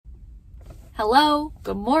Hello,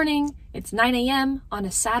 good morning. It's 9 a.m. on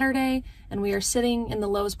a Saturday and we are sitting in the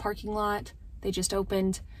Lowe's parking lot. They just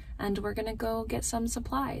opened and we're gonna go get some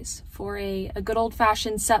supplies for a good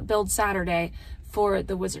old-fashioned set build Saturday for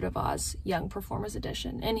the Wizard of Oz Young Performers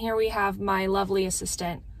Edition. And here we have my lovely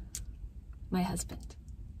assistant, my husband,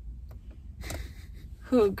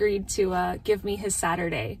 who agreed to give me his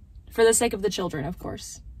Saturday for the sake of the children, of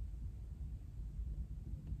course.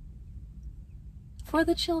 For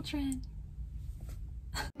the children.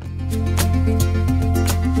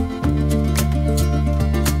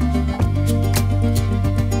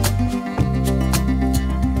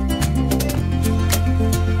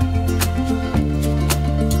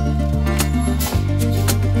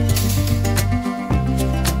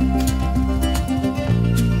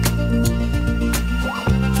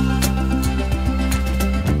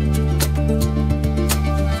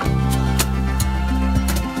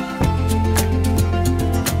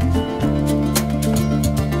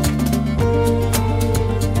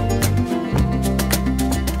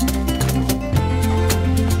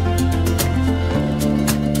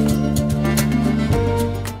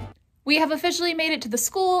 We have officially made it to the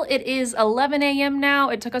school. It is 11 a.m. now.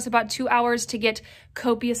 It took us about 2 hours to get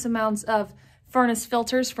copious amounts of furnace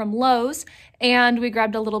filters from Lowe's, and we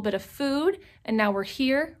grabbed a little bit of food, and now we're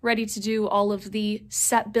here ready to do all of the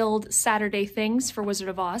set build Saturday things for Wizard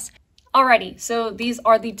of Oz. Alrighty, so these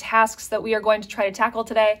are the tasks that we are going to try to tackle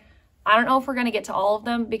today. I don't know if we're going to get to all of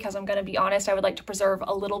them because I'm going to be honest, I would like to preserve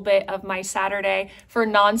a little bit of my Saturday for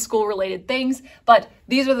non-school related things, but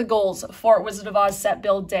these are the goals for Wizard of Oz set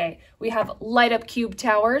build day. We have light up cube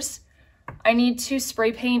towers. I need to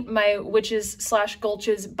spray paint my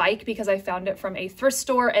Witches/Gulches bike because I found it from a thrift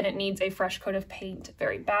store and it needs a fresh coat of paint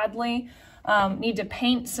very badly. Need to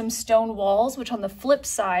paint some stone walls, which on the flip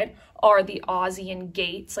side are the Ozian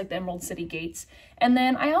gates, like the Emerald City gates. And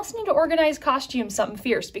then I also need to organize costumes something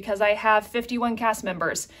fierce because I have 51 cast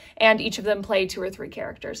members and each of them play 2 or 3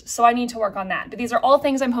 characters. So I need to work on that. But these are all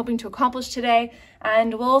things I'm hoping to accomplish today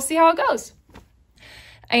and we'll see how it goes.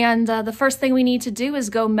 And the first thing we need to do is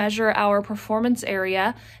go measure our performance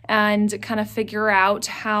area and kind of figure out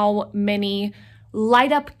how many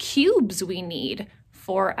light up cubes we need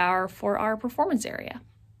for our performance area.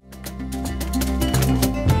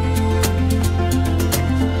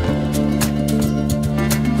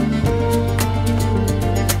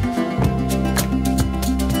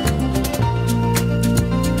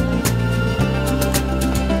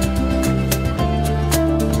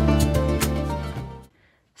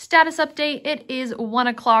 Status update, it is 1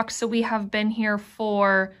 o'clock, so we have been here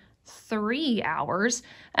for 3 hours,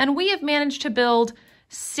 and we have managed to build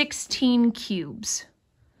 16 cubes.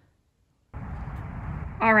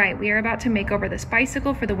 All right, we are about to make over this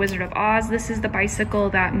bicycle for the Wizard of Oz. This is the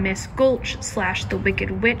bicycle that Miss Gulch / the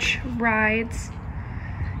Wicked Witch rides,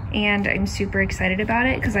 and I'm super excited about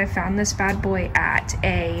it because I found this bad boy at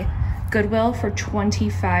a Goodwill for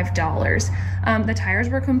 $25. The tires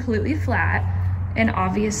were completely flat, and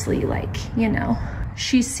obviously, like, you know,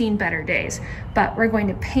 she's seen better days, but we're going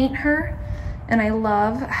to paint her. And I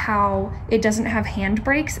love how it doesn't have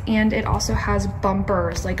handbrakes and it also has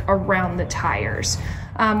bumpers like around the tires,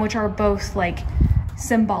 which are both like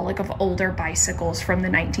symbolic of older bicycles from the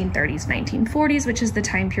 1930s, 1940s, which is the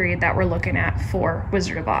time period that we're looking at for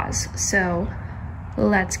Wizard of Oz. So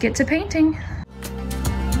let's get to painting.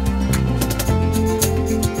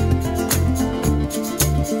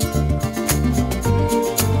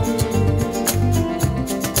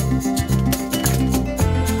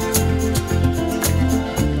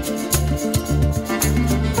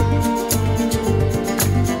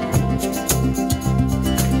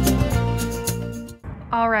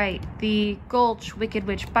 All right, the Gulch Wicked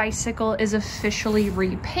Witch bicycle is officially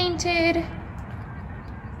repainted.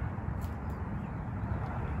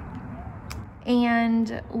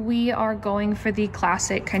 And we are going for the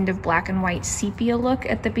classic kind of black and white sepia look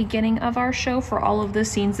at the beginning of our show for all of the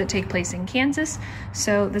scenes that take place in Kansas.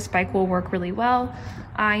 So this bike will work really well.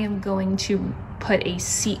 I am going to put a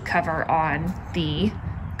seat cover on the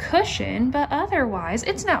cushion, but otherwise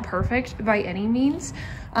it's not perfect by any means.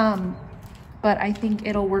 But I think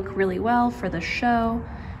it'll work really well for the show.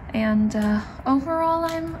 And overall,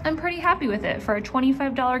 I'm pretty happy with it for a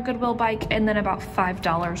 $25 Goodwill bike and then about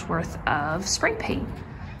 $5 worth of spray paint.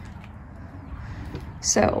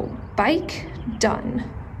 So, bike done.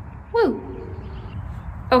 Woo!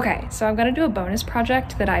 Okay, so I'm gonna do a bonus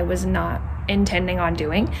project that I was not intending on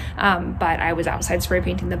doing, but I was outside spray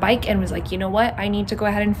painting the bike and was like, you know what? I need to go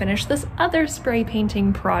ahead and finish this other spray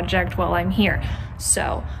painting project while I'm here.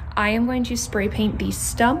 So I am going to spray paint the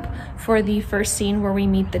stump for the first scene where we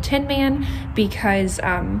meet the Tin Man because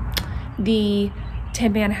the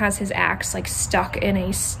Tin Man has his axe like stuck in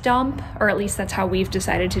a stump, or at least that's how we've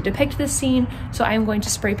decided to depict this scene. So I'm going to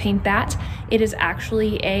spray paint that. It is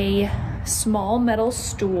actually a small metal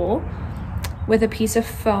stool with a piece of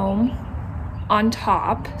foam on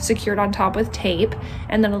top, secured on top with tape,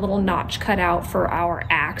 and then a little notch cut out for our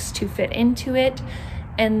axe to fit into it.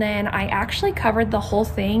 And then I actually covered the whole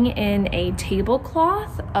thing in a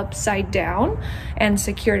tablecloth upside down and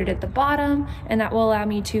secured it at the bottom, and that will allow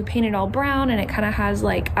me to paint it all brown, and it kind of has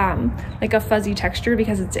like a fuzzy texture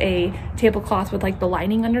because it's a tablecloth with like the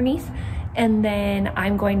lining underneath. And then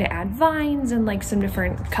I'm going to add vines and like some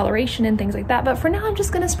different coloration and things like that, but for now I'm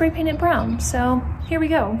just gonna spray paint it brown. So here we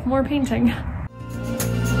go, more painting.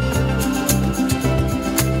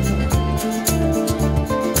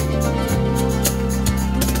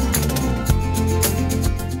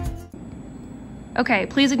 Okay,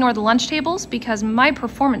 please ignore the lunch tables because my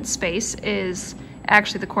performance space is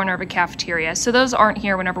actually the corner of a cafeteria. So those aren't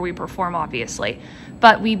here whenever we perform, obviously.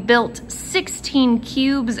 But we built 16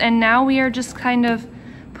 cubes and now we are just kind of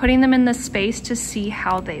putting them in the space to see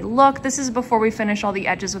how they look. This is before we finish all the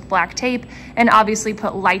edges with black tape and obviously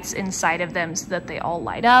put lights inside of them so that they all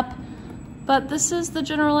light up. But this is the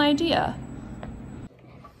general idea.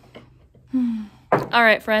 All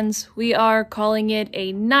right, friends, we are calling it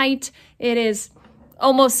a night. It is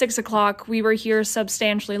almost 6 o'clock. We were here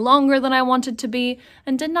substantially longer than I wanted to be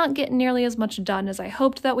and did not get nearly as much done as I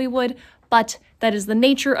hoped that we would, but that is the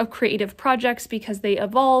nature of creative projects because they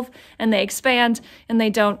evolve and they expand and they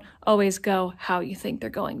don't always go how you think they're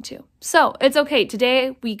going to. So it's okay.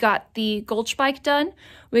 Today we got the Goldspike done.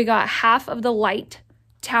 We got half of the light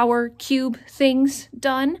tower cube things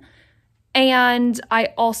done. And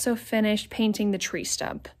I also finished painting the tree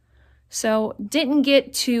stump. So didn't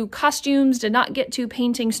get to costumes, did not get to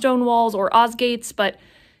painting stone walls or Osgates, but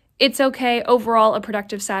it's okay. Overall, a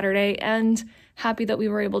productive Saturday and happy that we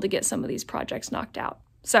were able to get some of these projects knocked out.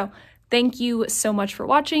 So thank you so much for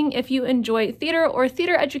watching. If you enjoy theater or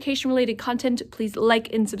theater education related content, please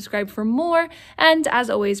like and subscribe for more. And as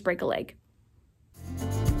always, break a leg.